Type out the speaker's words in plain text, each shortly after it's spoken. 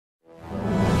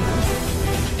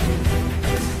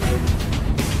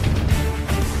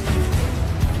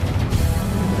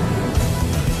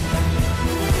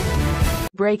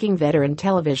Breaking veteran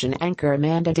television anchor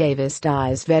Amanda Davis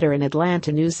dies. Veteran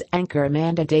Atlanta news anchor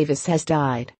Amanda Davis has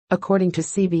died, according to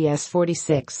CBS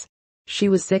 46. She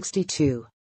was 62.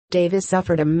 Davis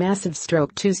suffered a massive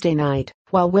stroke Tuesday night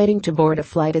while waiting to board a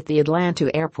flight at the Atlanta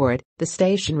airport, the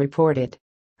station reported.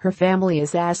 Her family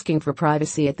is asking for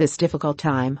privacy at this difficult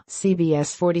time,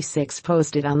 CBS 46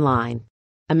 posted online.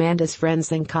 Amanda's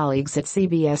friends and colleagues at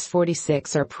CBS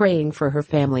 46 are praying for her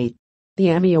family. The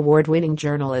Emmy Award-winning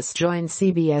journalist joined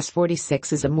CBS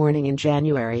 46's A Morning in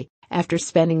January, after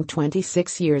spending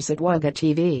 26 years at WAGA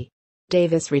TV.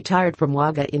 Davis retired from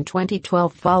WAGA in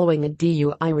 2012 following a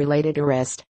DUI-related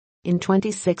arrest. In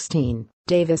 2016,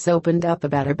 Davis opened up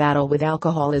about her battle with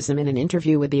alcoholism in an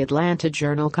interview with the Atlanta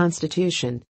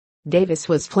Journal-Constitution. Davis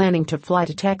was planning to fly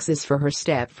to Texas for her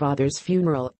stepfather's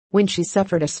funeral when she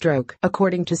suffered a stroke,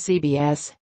 according to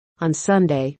CBS. On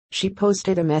Sunday, she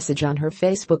posted a message on her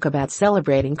Facebook about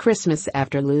celebrating Christmas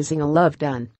after losing a loved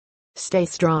one. "Stay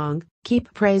strong,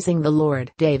 keep praising the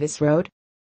Lord," Davis wrote.